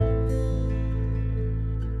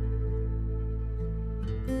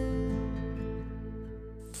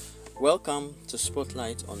Welcome to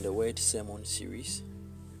Spotlight on the Word Sermon series.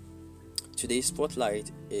 Today's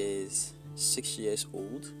Spotlight is 6 years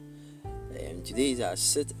old, and today is our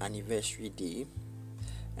 6th anniversary day,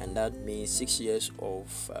 and that means 6 years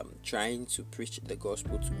of trying to preach the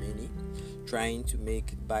gospel to many, trying to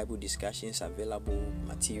make Bible discussions available,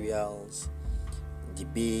 materials,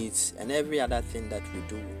 debates, and every other thing that we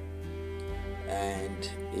do, and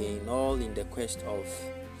in the quest of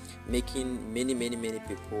making many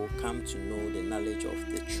people come to know the knowledge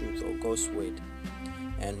of the truth of God's word.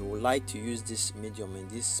 And we would like to use this medium and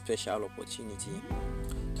this special opportunity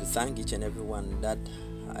to thank each and everyone that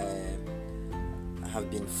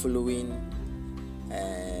have been following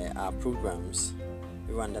our programs,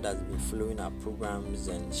 everyone that has been following our programs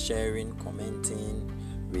and sharing, commenting,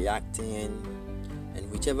 reacting,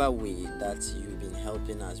 and whichever way that you've been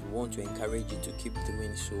helping us. We want to encourage you to keep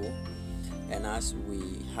doing so. And as we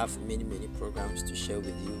have many programs to share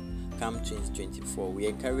with you come 2024, we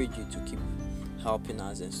encourage you to keep helping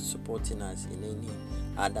us and supporting us in any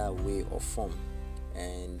other way or form.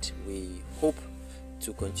 And we hope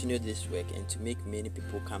to continue this work and to make many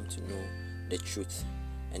people come to know the truth.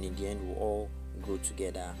 And in the end, we'll all grow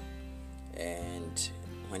together. And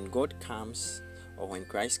when God comes, or when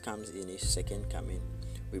Christ comes in his second coming,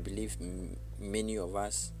 we believe many of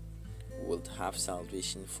us will have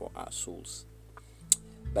salvation for our souls.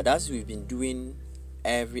 But as we've been doing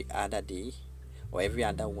every other day or every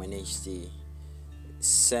other Wednesday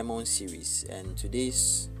sermon series, and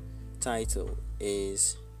today's title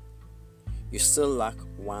is You Still Lack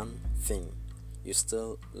One Thing. You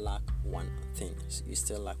still lack one thing. You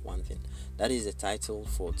still lack one thing. That is the title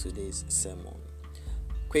for today's sermon.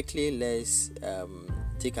 Quickly, let's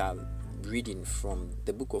take our reading from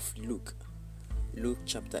the book of Luke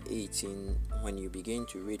chapter 18. When you begin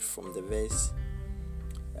to read from the verse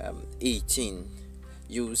 18,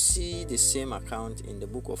 you will see the same account in the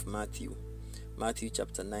book of Matthew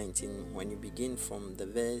chapter 19. When you begin from the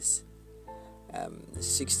verse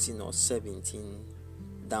 16 or 17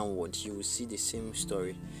 downwards, you will see the same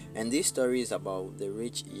story. And this story is about the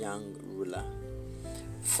rich young ruler.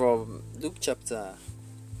 From Luke chapter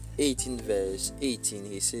 18 verse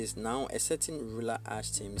 18, he says, "Now a certain ruler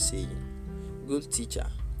asked him, saying, 'Good teacher,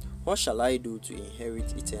 what shall I do to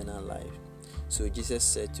inherit eternal life?' So Jesus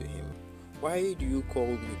said to him, 'Why do you call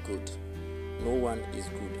me good? No one is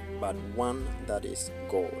good, but one, that is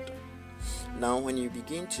God.'" Now when you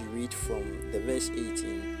begin to read from the verse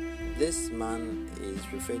 18, this man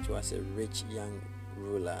is referred to as a rich young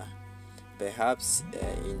ruler. Perhaps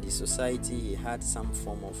in the society he had some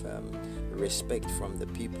form of respect from the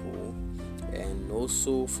people, and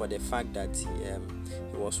also for the fact that he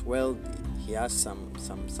was wealthy. He has some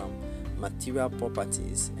material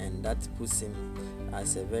properties, and that puts him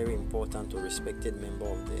as a very important or respected member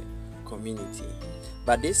of the community.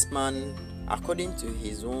 But this man, according to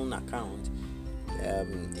his own account,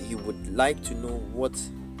 he would like to know what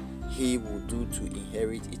he would do to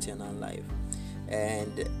inherit eternal life.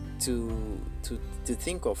 And to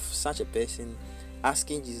think of such a person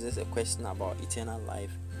asking Jesus a question about eternal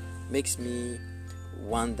life makes me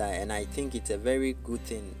wonder, and I think it's a very good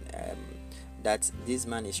thing that this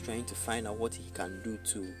man is trying to find out what he can do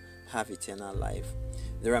to have eternal life.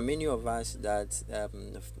 There are many of us that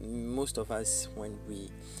most of us, when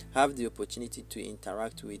we have the opportunity to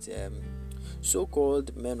interact with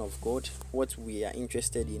so-called men of God, what we are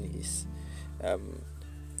interested in is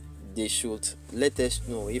they should let us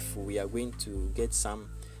know if we are going to get some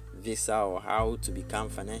visa, or how to become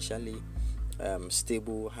financially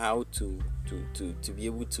stable, how to be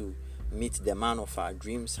able to meet the man of our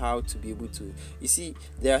dreams, how to be able to, you see,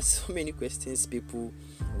 there are so many questions people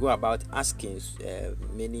go about asking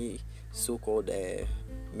many so-called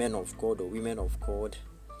men of God or women of God,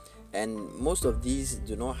 and most of these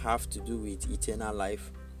do not have to do with eternal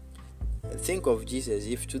life. Think of Jesus.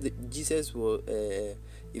 If Jesus were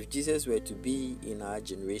to be in our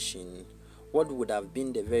generation, what would have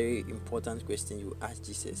been the very important question you ask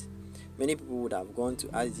Jesus? Many people would have gone to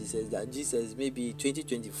ask Jesus that, "Jesus, maybe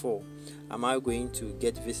 2024, am I going to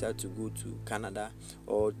get visa to go to Canada?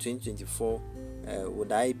 Or 2024,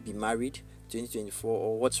 would I be married? 2024,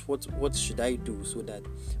 or what should I do so that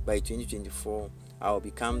by 2024 I will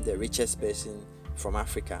become the richest person from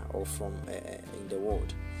Africa or from in the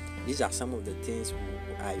world?" These are some of the things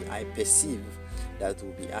I perceive that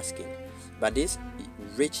we'll be asking. But this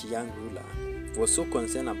rich young ruler was so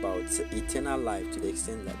concerned about eternal life to the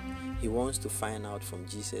extent that he wants to find out from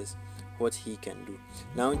Jesus what he can do.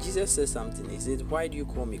 Now Jesus says something. He says, "Why do you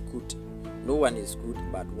call me good? No one is good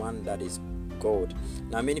but one, that is God."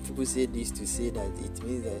 Now many people say this to say that it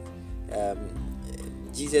means that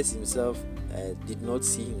Jesus himself did not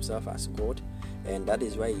see himself as God, and that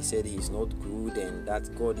is why he said he is not good and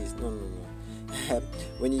that God is no.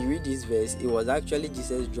 When you read this verse, it was actually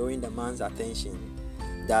Jesus drawing the man's attention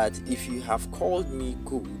that if you have called me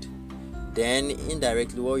good, then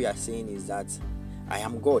indirectly what you are saying is that I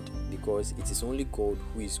am God, because it is only God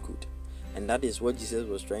who is good. And that is what Jesus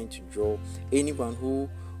was trying to draw anyone who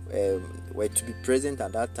were to be present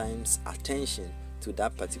at that time's attention to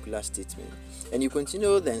that particular statement. And you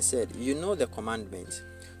continue then said, you know the commandment: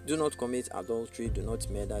 do not commit adultery, do not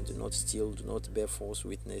murder, do not steal, do not bear false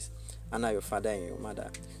witness, honor your father and your mother.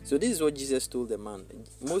 So this is what Jesus told the man.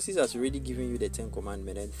 Moses has already given you the 10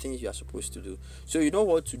 commandments and things you are supposed to do. So you know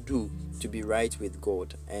what to do to be right with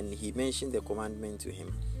God. And he mentioned the commandment to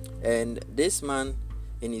him. And this man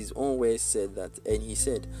in his own words said that, and he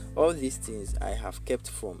said, all these things I have kept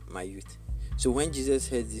from my youth. So when Jesus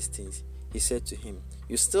heard these things, he said to him,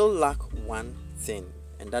 you still lack one thing.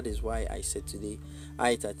 And that is why I said today,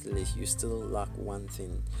 Titus, you still lack one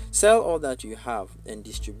thing. Sell all that you have and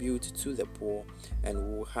distribute to the poor, and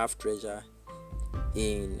will have treasure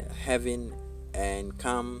in heaven, and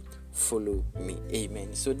come follow me.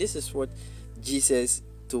 Amen. So this is what Jesus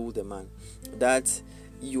told the man, that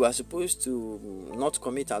you are supposed to not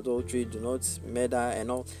commit adultery, do not murder,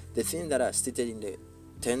 and all the things that are stated in the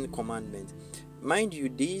 10 commandments. Mind you,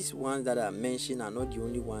 these ones that are mentioned are not the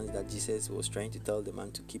only ones that Jesus was trying to tell the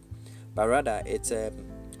man to keep, but rather it's a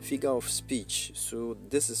figure of speech. So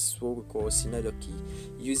this is what we call synecdoche,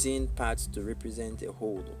 using parts to represent a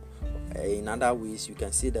whole. In other ways, you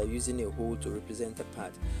can say that using a whole to represent a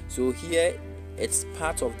part. So here it's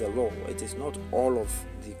part of the law, it is not all of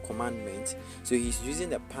the commandments. So he's using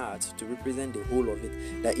the part to represent the whole of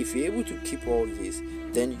it, that if you're able to keep all this,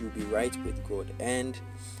 then you'll be right with God. And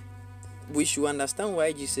we should understand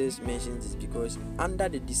why Jesus mentions this, because under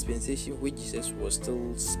the dispensation which Jesus was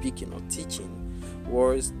still speaking or teaching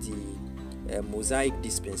was the Mosaic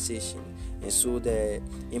dispensation. And so the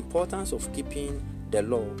importance of keeping the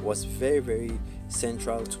law was very, very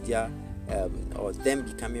central to their or them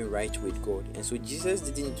becoming right with God. And so Jesus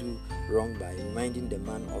didn't do wrong by reminding the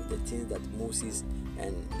man of the things that Moses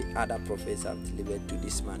and the other prophets have delivered to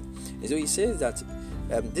this man. And so he says that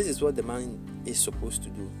this is what the man is supposed to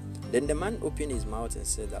do. Then the man opened his mouth and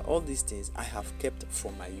said that all these things I have kept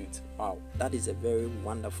from my youth. Wow, that is a very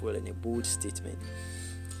wonderful and a bold statement.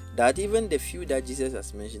 That even the few that Jesus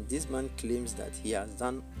has mentioned, this man claims that he has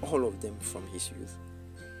done all of them from his youth.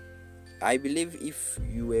 I believe if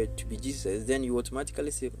you were to be Jesus, then you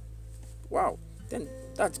automatically say, wow, then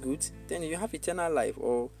that's good. Then you have eternal life,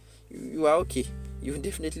 or you are okay. You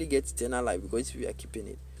definitely get eternal life because you are keeping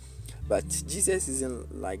it. But Jesus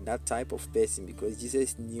isn't like that type of person, because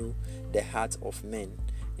Jesus knew the heart of men,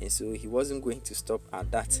 and so he wasn't going to stop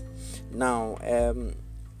at that. Now,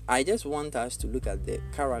 I just want us to look at the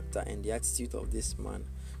character and the attitude of this man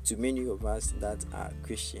to many of us that are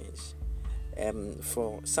Christians.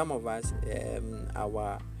 For some of us,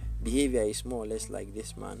 our behavior is more or less like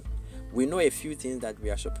this man. We know a few things that we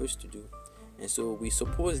are supposed to do, and so we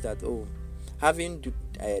suppose that, having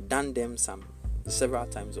done them several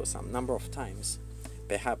times or some number of times,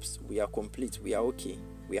 perhaps we are complete, we are okay,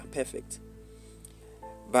 we are perfect.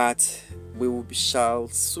 But we shall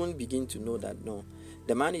soon begin to know that no,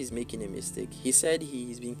 the man is making a mistake. He said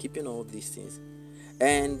he's been keeping all these things,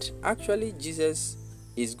 and actually Jesus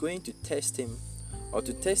is going to test him, or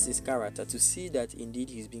to test his character, to see that indeed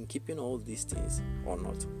he's been keeping all these things or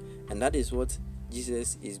not. And that is what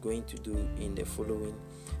Jesus is going to do in the following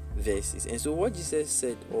verses. And so what Jesus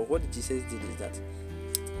said, or what Jesus did, is that,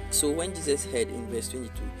 so when Jesus heard in verse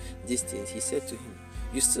 22 these things, he said to him,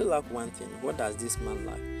 you still lack one thing. What does this man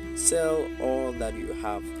lack? Sell all that you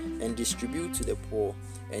have and distribute to the poor,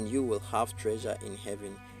 and you will have treasure in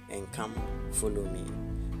heaven, and come follow me.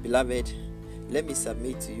 Beloved, let me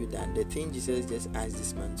submit to you that the thing Jesus just asked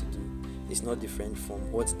this man to do is not different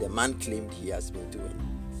from what the man claimed he has been doing.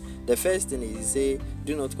 The first thing is, he say,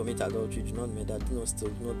 do not commit adultery, do not murder, do not steal,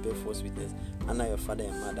 do not bear false witness, honor your father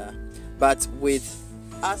and mother. But with,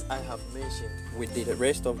 as I have mentioned, with the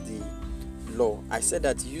rest of the law, I said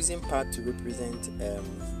that using part to represent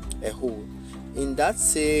a whole. In that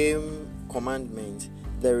same commandment,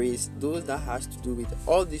 there is those that has to do with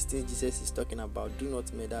all these things Jesus is talking about. Do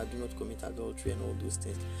not murder, do not commit adultery, and all those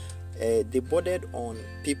things. They bordered on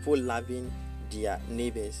people loving their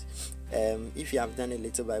neighbors. If you have done a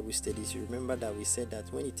little Bible studies, you remember that we said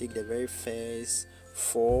that when you take the very first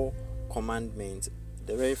 4 commandments,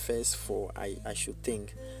 the very first 4, I should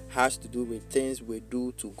think, has to do with things we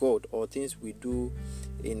do to God, or things we do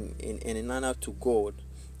in an honor to God.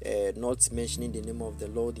 not mentioning the name of the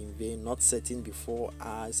Lord in vain, not setting before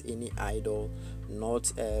us any idol,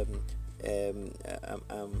 not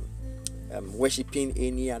worshipping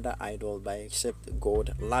any other idol by except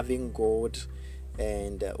God, loving God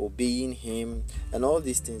and obeying Him and all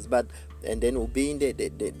these things. But and then obeying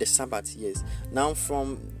the Sabbath. Yes. Now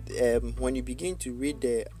from when you begin to read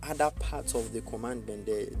the other parts of the commandment,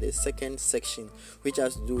 the second section, which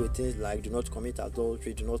has to do with things like do not commit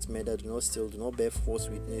adultery, do not murder, do not steal, do not bear false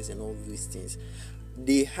witness, and all these things,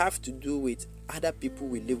 they have to do with other people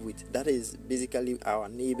we live with. That is basically our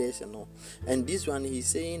neighbors and all. And this one, he's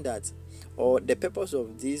saying that, or the purpose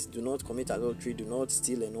of this, do not commit adultery, do not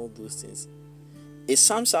steal, and all those things, it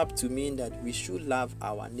sums up to mean that we should love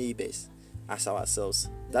our neighbors as ourselves.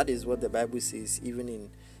 That is what the Bible says, even in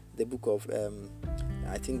the book of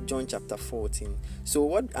I think John chapter 14. So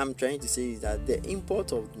what I'm trying to say is that the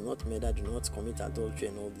import of do not murder, do not commit adultery,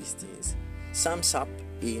 and all these things sums up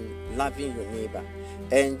in loving your neighbor.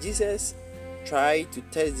 And Jesus tried to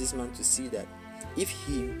test this man to see that if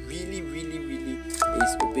he really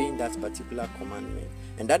is obeying that particular commandment.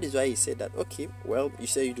 And that is why he said that, okay, well, you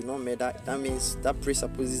say you do not murder, that means that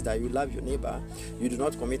presupposes that you love your neighbor. You do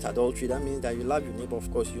not commit adultery, that means that you love your neighbor.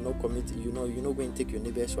 Of course, you're not going to take your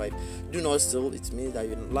neighbor's wife. Do not steal, it means that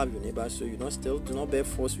you love your neighbor, so you not steal. Do not bear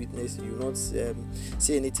false witness, you not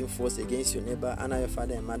say anything false against your neighbor, honor your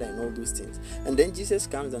father and mother, and all those things. And then Jesus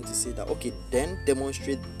comes down to say that, okay, then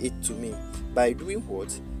demonstrate it to me by doing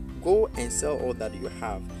what? Go and sell all that you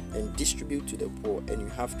have and distribute to the poor, and you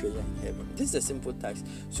have treasure in heaven. This is a simple task.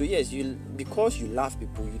 So yes, because you love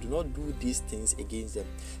people, you do not do these things against them.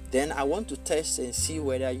 Then I want to test and see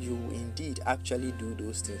whether you indeed actually do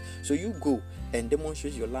those things. So you go and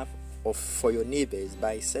demonstrate your love for your neighbors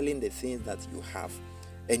by selling the things that you have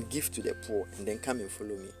and give to the poor, and then come and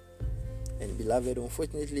follow me. And beloved,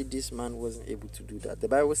 unfortunately, this man wasn't able to do that. The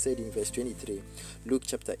Bible said in verse 23, Luke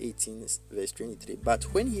chapter 18, verse 23, but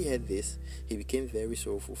when he heard this, he became very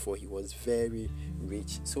sorrowful, for he was very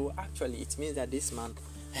rich. So actually, it means that this man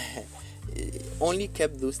only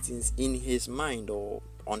kept those things in his mind or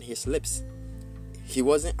on his lips. He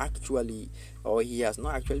wasn't actually, or he has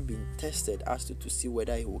not actually been tested as to see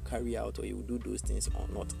whether he will carry out or he will do those things or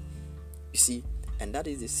not. You see? And that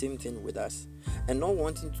is the same thing with us. And not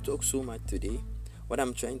wanting to talk so much today, what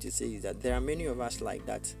I'm trying to say is that there are many of us like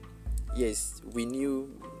that. Yes, we knew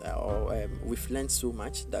we've learned so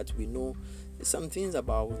much that we know some things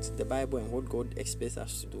about the Bible and what God expects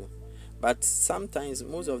us to do. But sometimes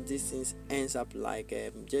most of these things ends up like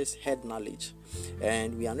just head knowledge,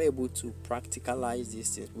 and we are not able to practicalize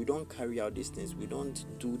these things. We don't carry out these things. We don't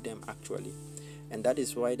do them actually. And that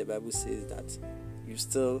is why the Bible says that you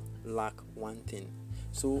still lack one thing.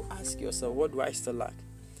 So ask yourself, what do I still lack?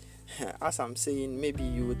 As I'm saying, maybe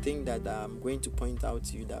you would think that I'm going to point out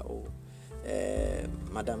to you that,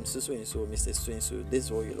 Madam so and so, Mr. so and so, this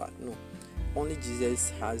is what you lack. No, only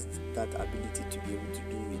Jesus has that ability to be able to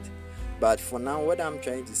do it. But for now, what I'm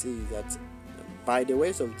trying to say is that by the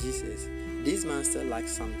words of Jesus, this man still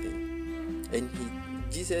lacks something, and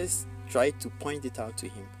Jesus tried to point it out to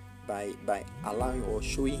him by allowing or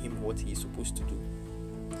showing him what he is supposed to do.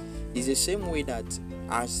 It's the same way that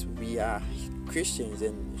as we are Christians,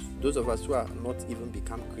 and those of us who are not even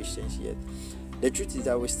become Christians yet, the truth is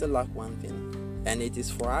that we still lack one thing, and it is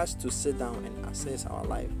for us to sit down and assess our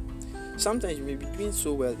life. Sometimes you may be doing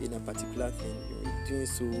so well in a particular thing, you may be doing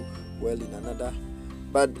so well in another,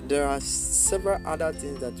 but there are several other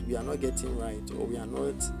things that we are not getting right, or we are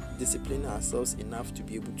not disciplining ourselves enough to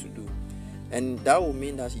be able to do. And that will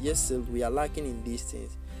mean that yes, still we are lacking in these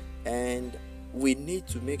things, and we need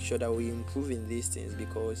to make sure that we improve in these things,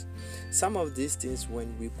 because some of these things,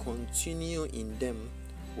 when we continue in them,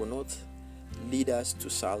 will not lead us to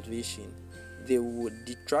salvation. They will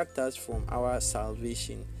detract us from our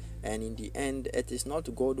salvation, and in the end, it is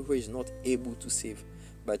not God who is not able to save,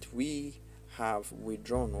 but we have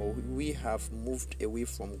withdrawn, or we have moved away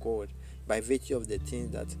from God by virtue of the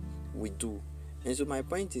things that we do. And so my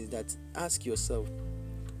point is that ask yourself,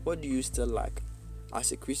 what do you still lack?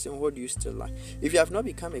 As a Christian, what do you still lack? If you have not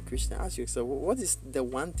become a Christian, ask yourself, what is the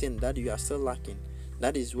one thing that you are still lacking?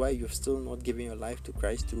 That is why you've still not given your life to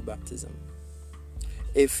Christ through baptism.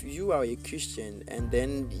 If you are a Christian and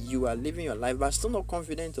then you are living your life but still not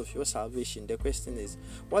confident of your salvation, the question is,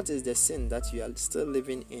 what is the sin that you are still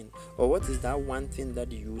living in? Or what is that one thing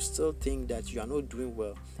that you still think that you are not doing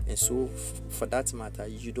well? And so, for that matter,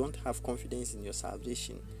 you don't have confidence in your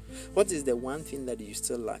salvation. What is the one thing that you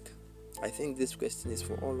still lack? I think this question is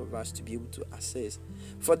for all of us to be able to assess.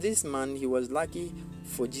 For this man, he was lucky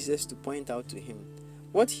for Jesus to point out to him.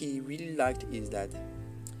 What he really lacked is that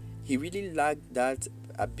he really lacked that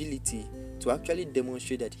ability to actually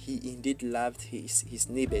demonstrate that he indeed loved his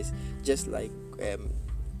neighbors, just like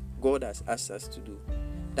God has asked us to do.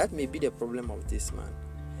 That may be the problem of this man,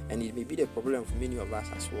 and it may be the problem of many of us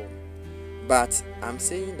as well. But I'm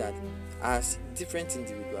saying that as different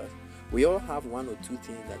individuals, we all have one or two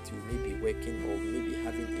things that we may be working or maybe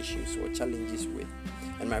having issues or challenges with.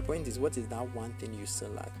 And my point is, what is that one thing you still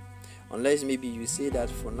lack? Unless maybe you say that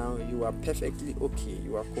for now you are perfectly okay,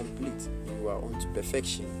 you are complete, you are unto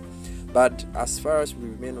perfection. But as far as we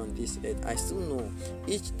remain on this earth, I still know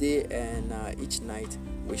each day and each night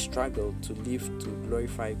we struggle to live to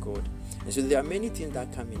glorify God. And so there are many things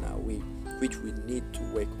that come in our way which we need to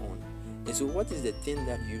work on. And so what is the thing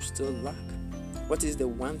that you still lack? What is the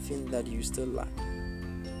one thing that you still lack,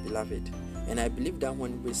 beloved? And I believe that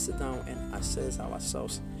when we sit down and assess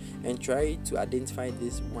ourselves and try to identify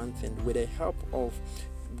this one thing with the help of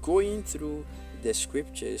going through the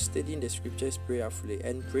scriptures, studying the scriptures prayerfully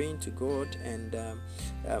and praying to God and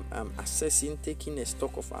assessing, taking a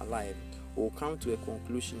stock of our life, we'll come to a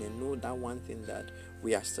conclusion and know that one thing that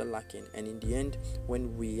we are still lacking. And in the end,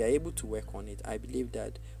 when we are able to work on it, I believe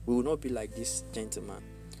that we will not be like this gentleman.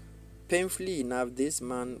 Painfully enough, this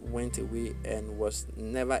man went away and was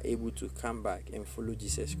never able to come back and follow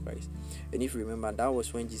Jesus Christ. And if you remember, that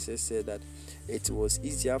was when Jesus said that it was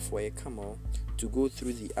easier for a camel to go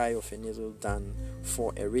through the eye of a needle than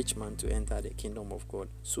for a rich man to enter the kingdom of God.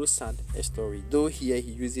 So sad a story. Though here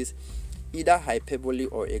he uses either hyperbole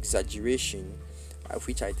or exaggeration,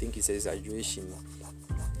 which I think is exaggeration.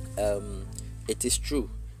 It is true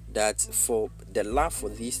that for the love for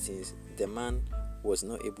these things, the man was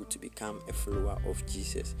not able to become a follower of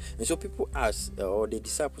Jesus. And so people ask, or the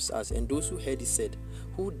disciples asked, and those who heard it said,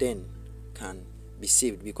 who then can be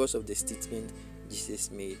saved? Because of the statement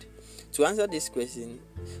Jesus made. To answer this question,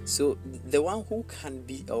 so the one who can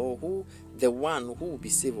be, or who the one who will be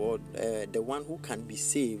saved, or the one who can be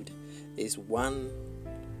saved is one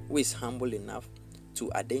who is humble enough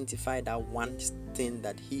to identify that one thing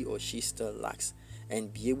that he or she still lacks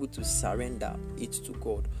and be able to surrender it to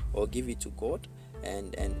God or give it to God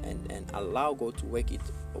and allow God to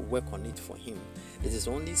work on it for him. It is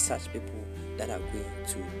only such people that are going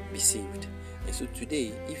to be saved. And so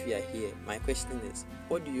today, if you are here, my question is,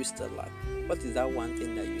 what do you still lack? What is that one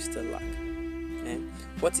thing that you still lack?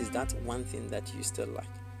 What is that one thing that you still lack?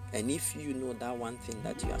 And if you know that one thing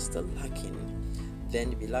that you are still lacking,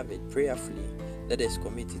 then beloved, prayerfully, let us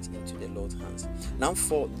commit it into the Lord's hands. Now,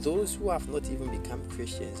 for those who have not even become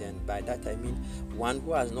Christians, and by that I mean one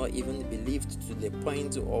who has not even believed to the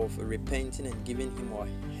point of repenting and giving him or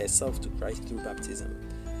herself to Christ through baptism,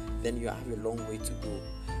 then you have a long way to go,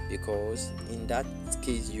 because in that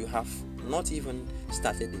case you have not even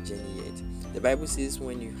started the journey yet. The Bible says,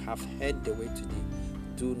 when you have heard the word today,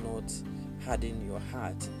 do not harden your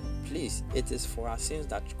heart. Please, it is for our sins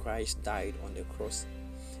that Christ died on the cross.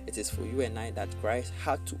 It is for you and I that Christ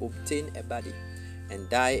had to obtain a body and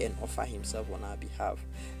die and offer himself on our behalf.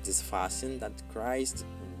 It is for our sin that Christ's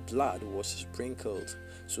blood was sprinkled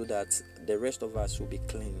so that the rest of us will be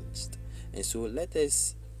cleansed. And so let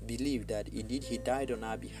us believe that indeed he died on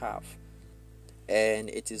our behalf, and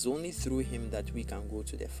it is only through him that we can go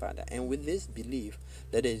to the Father. And with this belief,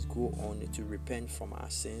 let us go on to repent from our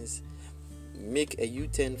sins, make a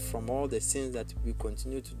U-turn from all the sins that we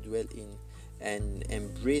continue to dwell in, and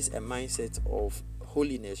embrace a mindset of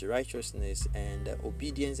holiness, righteousness, and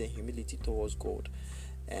obedience and humility towards God.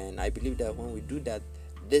 And I believe that when we do that,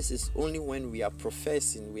 this is only when we are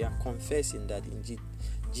confessing that indeed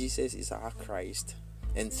Jesus is our Christ.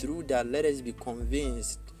 And through that, let us be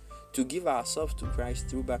convinced to give ourselves to Christ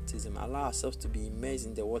through baptism, allow ourselves to be immersed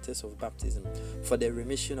in the waters of baptism for the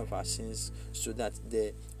remission of our sins, so that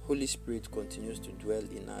the Holy Spirit continues to dwell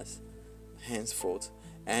in us henceforth.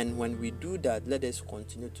 And when we do that, let us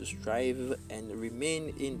continue to strive and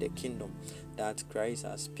remain in the kingdom that Christ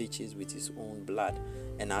has purchased with his own blood.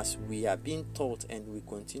 And as we are being taught and we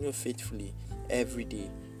continue faithfully every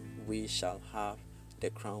day, we shall have the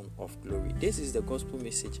crown of glory. This is the gospel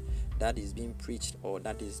message that is being preached, or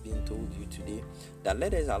that is being told you today, that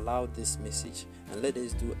let us allow this message and let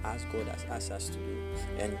us do as God has asked us to do.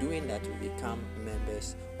 And doing that, we become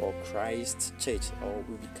members of Christ's church, or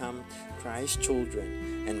we become Christ's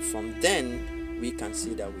children. And from then, we can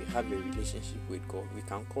see that we have a relationship with God. We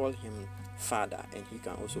can call him Father, and he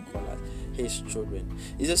can also call us his children.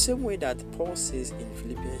 It's the same way that Paul says in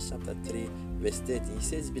Philippians chapter 3 verse 13. He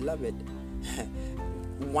says, beloved,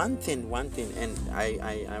 one thing, and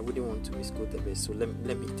I wouldn't want to misquote the verse, so let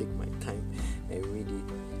me take my time and read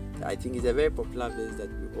it. I think it's a very popular verse that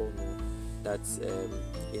we all know, that's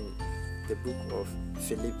in the book of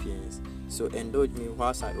Philippians. So indulge me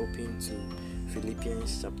whilst I open to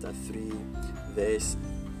Philippians chapter 3, verse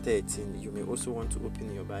 13. You may also want to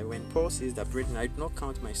open your Bible. When Paul says that, brethren, I do not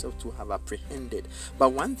count myself to have apprehended,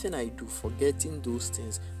 but one thing I do, forgetting those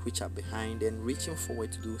things which are behind and reaching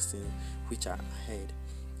forward to those things which are ahead.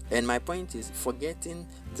 And my point is forgetting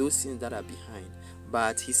those things that are behind.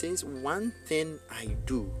 But he says, one thing I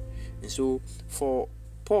do. And so for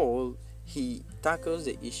Paul, he tackles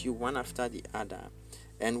the issue one after the other.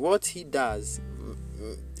 And what he does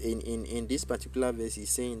in this particular verse, he's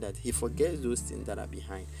saying that he forgets those things that are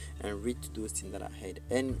behind and reach those things that are ahead.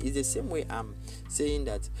 And it's the same way I'm saying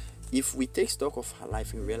that if we take stock of our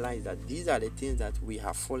life and realize that these are the things that we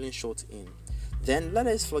have fallen short in, then let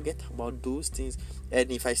us forget about those things. And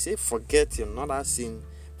if I say forget, I'm not asking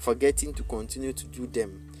forgetting to continue to do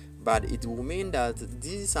them, but it will mean that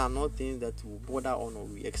these are not things that we bother on or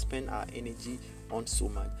we expend our energy on so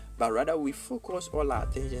much, but rather we focus all our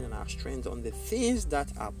attention and our strength on the things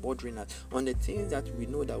that are bothering us, on the things that we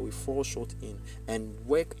know that we fall short in, and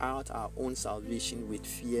work out our own salvation with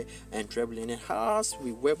fear and trembling. And as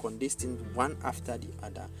we work on these things one after the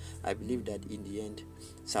other, I believe that in the end,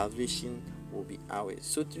 salvation will be ours.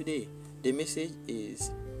 So today, the message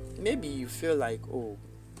is, maybe you feel like, oh,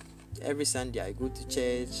 every Sunday I go to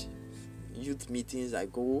church, youth meetings I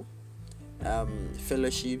go,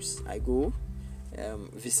 fellowships I go,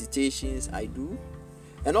 visitations I do,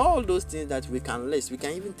 and all those things that we can list. We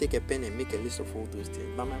can even take a pen and make a list of all those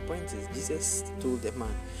things. But my point is, Jesus told the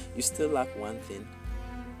man, you still lack one thing.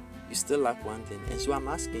 You still lack one thing. And so I'm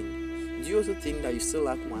asking, do you also think that you still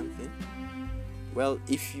lack one thing? Well,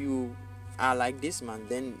 if you are like this man,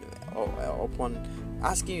 then upon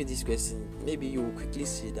asking you this question, maybe you will quickly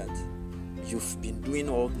see that you've been doing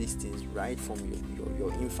all these things right from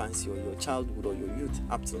your infancy or your childhood or your youth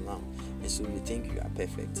up till now, and so you think you are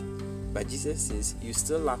perfect. But Jesus says you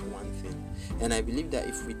still lack one thing. And I believe that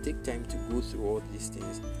if we take time to go through all these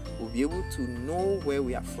things, we'll be able to know where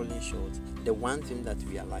we are falling short, the one thing that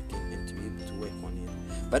we are lacking, and to be able to work on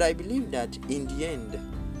it. But I believe that in the end,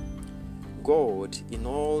 God, in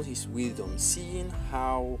all his wisdom, seeing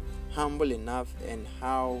how humble enough and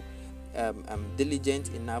how diligent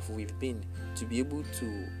enough we've been to be able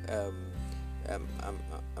to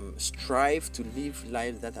strive to live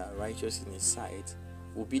lives that are righteous in his sight,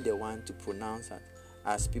 will be the one to pronounce us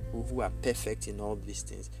as people who are perfect in all these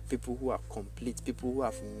things, people who are complete, people who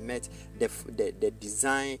have met the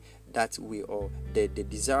design that we, or the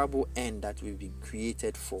desirable end that we've been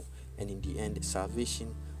created for. And in the end,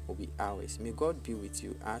 salvation will be ours. May God be with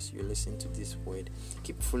you as you listen to this word.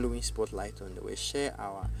 Keep following Spotlight on the Way. Share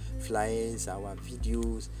our flyers, our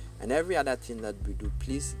videos, and every other thing that we do.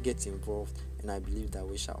 Please get involved, and I believe that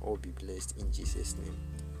we shall all be blessed in Jesus' name.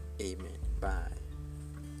 Amen. Bye.